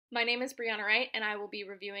My name is Brianna Wright, and I will be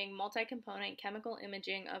reviewing multi-component chemical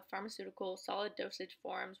imaging of pharmaceutical solid dosage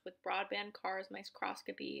forms with Broadband CARS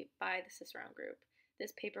Microscopy by the Cicerone Group.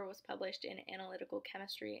 This paper was published in Analytical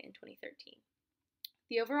Chemistry in 2013.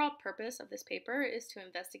 The overall purpose of this paper is to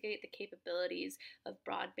investigate the capabilities of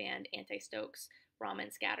broadband anti-Stokes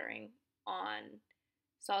Raman scattering on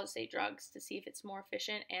solid-state drugs to see if it's more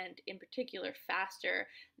efficient and, in particular, faster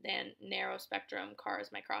than narrow-spectrum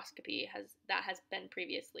CARS microscopy that has been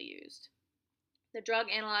previously used. The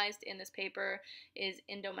drug analyzed in this paper is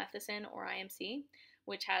indomethacin, or IMC,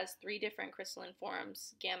 which has three different crystalline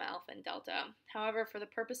forms, gamma, alpha, and delta. However, for the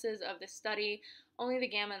purposes of this study, only the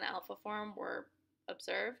gamma and the alpha form were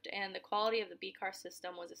observed, and the quality of the BCAR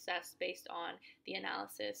system was assessed based on the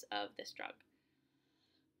analysis of this drug.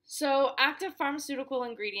 So, active pharmaceutical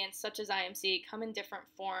ingredients such as IMC come in different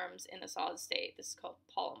forms in the solid state. This is called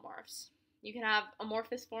polymorphs. You can have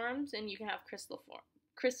amorphous forms and you can have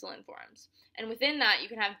crystalline forms. And within that, you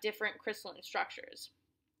can have different crystalline structures.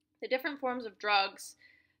 The different forms of drugs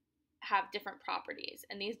have different properties,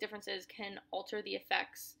 and these differences can alter the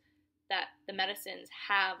effects that the medicines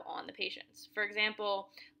have on the patients. For example,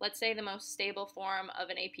 let's say the most stable form of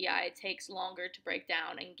an API takes longer to break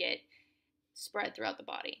down and get spread throughout the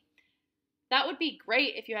body. That would be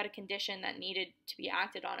great if you had a condition that needed to be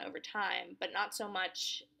acted on over time, but not so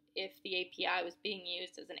much if the API was being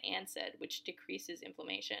used as an NSAID, which decreases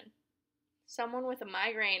inflammation. Someone with a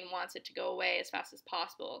migraine wants it to go away as fast as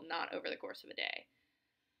possible, not over the course of a day.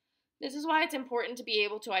 This is why it's important to be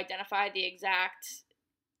able to identify the exact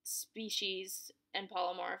species and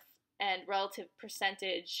polymorph and relative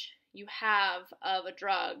percentage you have of a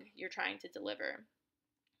drug you're trying to deliver.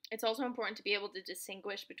 It's also important to be able to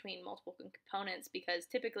distinguish between multiple components because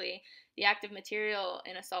typically the active material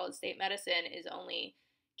in a solid state medicine is only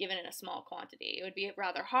given in a small quantity. It would be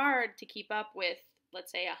rather hard to keep up with,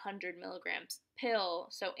 let's say, 100 milligrams pill,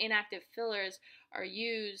 so inactive fillers are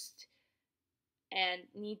used and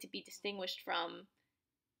need to be distinguished from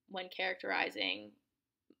when characterizing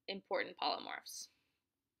important polymorphs.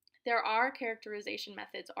 There are characterization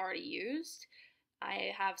methods already used.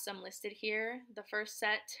 I have some listed here. The first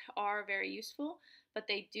set are very useful, but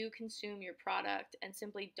they do consume your product and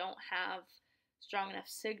simply don't have strong enough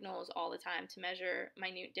signals all the time to measure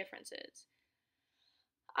minute differences.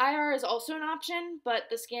 IR is also an option, but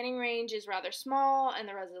the scanning range is rather small and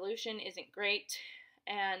the resolution isn't great,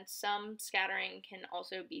 and some scattering can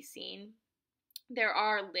also be seen. There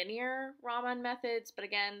are linear Raman methods, but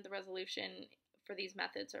again, the resolution for these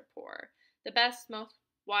methods are poor. The best, most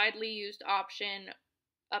widely used option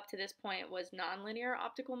up to this point was nonlinear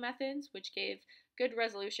optical methods, which gave good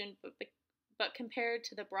resolution, but compared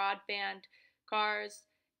to the broadband CARS,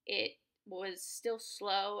 it was still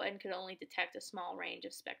slow and could only detect a small range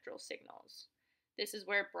of spectral signals. This is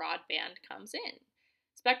where broadband comes in.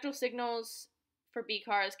 Spectral signals for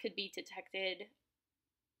BCARs could be detected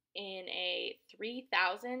in a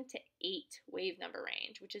 3,000 to 8 wave number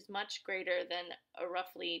range, which is much greater than a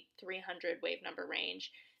roughly 300 wave number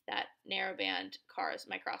range that narrowband CARS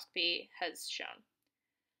microscopy has shown.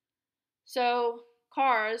 So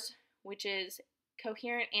CARS, which is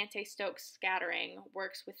coherent anti-Stokes scattering,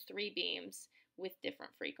 works with three beams with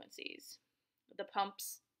different frequencies. The pump,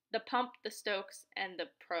 the Stokes, and the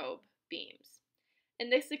probe beams. In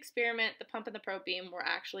this experiment, the pump and the probe beam were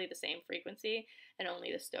actually the same frequency, and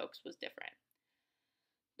only the Stokes was different.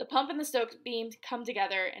 The pump and the Stokes beams come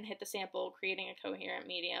together and hit the sample, creating a coherent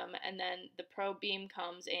medium, and then the probe beam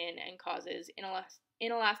comes in and causes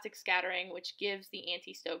inelastic scattering, which gives the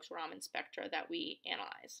anti-Stokes Raman spectra that we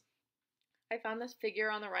analyze. I found this figure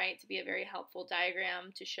on the right to be a very helpful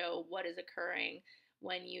diagram to show what is occurring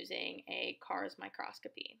when using a CARS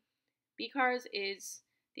microscopy. BCARS is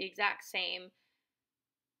the exact same.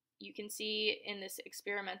 You can see in this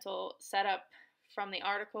experimental setup from the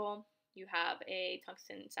article, you have a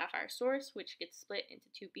tungsten sapphire source, which gets split into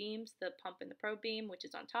two beams, the pump and the probe beam, which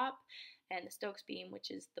is on top, and the Stokes beam,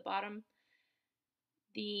 which is the bottom.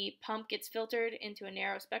 The pump gets filtered into a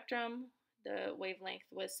narrow spectrum. The wavelength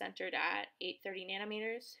was centered at 830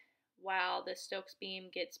 nanometers, while the Stokes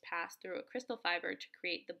beam gets passed through a crystal fiber to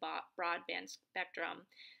create the broadband spectrum,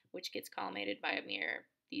 which gets collimated by a mirror.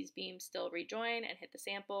 These beams still rejoin and hit the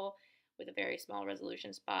sample with a very small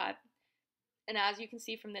resolution spot. And as you can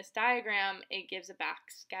see from this diagram, it gives a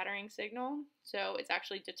backscattering signal. So it's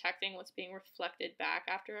actually detecting what's being reflected back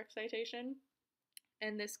after excitation.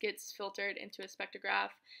 And this gets filtered into a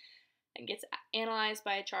spectrograph and gets analyzed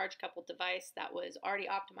by a charge-coupled device that was already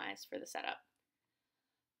optimized for the setup.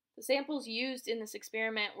 The samples used in this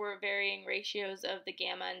experiment were varying ratios of the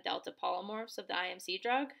gamma and delta polymorphs of the IMC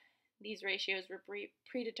drug. These ratios were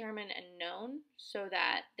predetermined and known so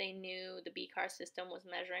that they knew the BCARS system was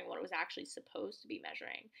measuring what it was actually supposed to be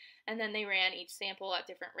measuring. And then they ran each sample at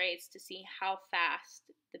different rates to see how fast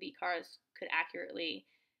the BCARS could accurately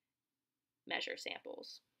measure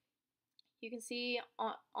samples. You can see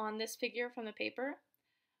on this figure from the paper,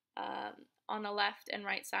 on the left and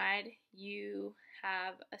right side, you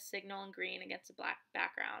have a signal in green against a black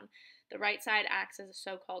background. The right side acts as a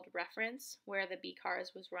so-called reference, where the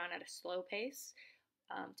BCARS was run at a slow pace,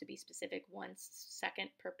 to be specific, 1 second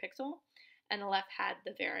per pixel, and the left had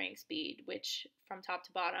the varying speed, which from top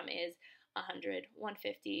to bottom is 100,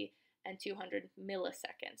 150, and 200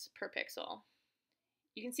 milliseconds per pixel.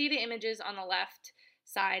 You can see the images on the left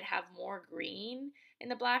side have more green in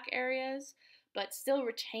the black areas, but still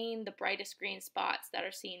retain the brightest green spots that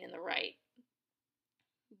are seen in the right.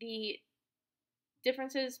 The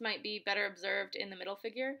differences might be better observed in the middle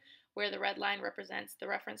figure, where the red line represents the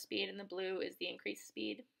reference speed and the blue is the increased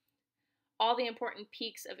speed. All the important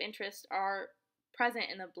peaks of interest are present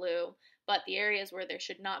in the blue, but the areas where there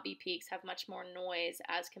should not be peaks have much more noise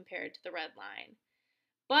as compared to the red line.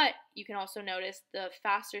 But you can also notice the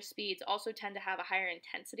faster speeds also tend to have a higher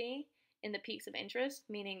intensity in the peaks of interest,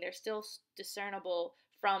 meaning they're still discernible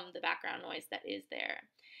from the background noise that is there.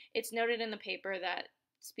 It's noted in the paper that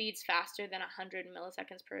speeds faster than 100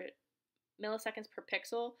 milliseconds per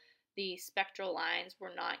pixel, the spectral lines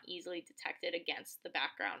were not easily detected against the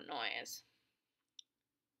background noise.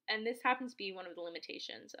 And this happens to be one of the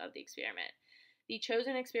limitations of the experiment. The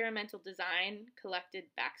chosen experimental design collected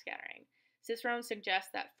backscattering. Cicerone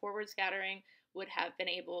suggests that forward scattering would have been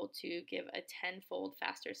able to give a 10-fold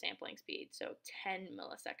faster sampling speed, so 10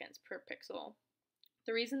 milliseconds per pixel.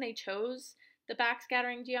 The reason they chose the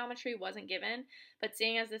backscattering geometry wasn't given, but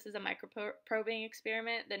seeing as this is a microprobing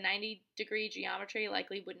experiment, the 90-degree geometry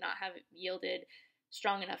likely would not have yielded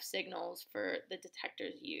strong enough signals for the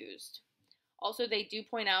detectors used. Also, they do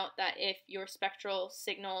point out that if your spectral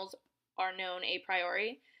signals are known a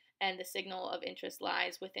priori, and the signal of interest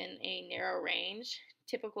lies within a narrow range,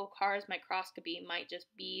 typical CARS microscopy might just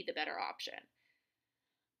be the better option.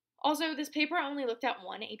 Also, this paper only looked at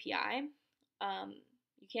one API.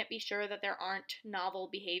 You can't be sure that there aren't novel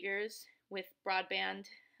behaviors with broadband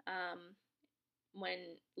when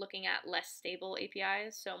looking at less stable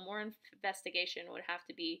APIs, so more investigation would have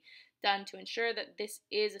to be done to ensure that this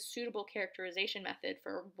is a suitable characterization method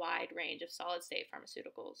for a wide range of solid-state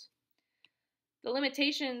pharmaceuticals. The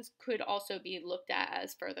limitations could also be looked at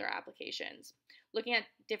as further applications. Looking at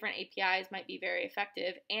different APIs might be very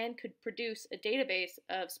effective and could produce a database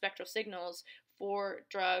of spectral signals for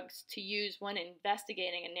drugs to use when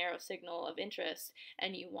investigating a narrow signal of interest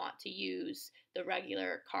and you want to use the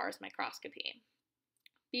regular CARS microscopy.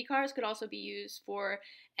 BCARS could also be used for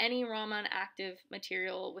any Raman active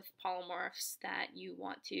material with polymorphs that you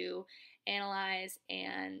want to analyze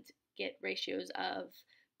and get ratios of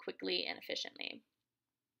quickly and efficiently.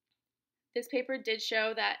 This paper did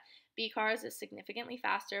show that BCARS is significantly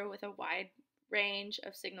faster with a wide range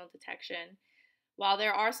of signal detection. While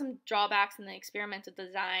there are some drawbacks in the experimental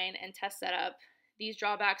design and test setup, these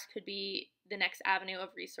drawbacks could be the next avenue of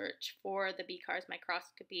research for the BCARS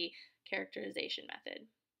microscopy characterization method.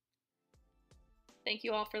 Thank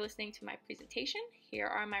you all for listening to my presentation. Here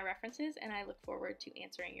are my references, and I look forward to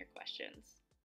answering your questions.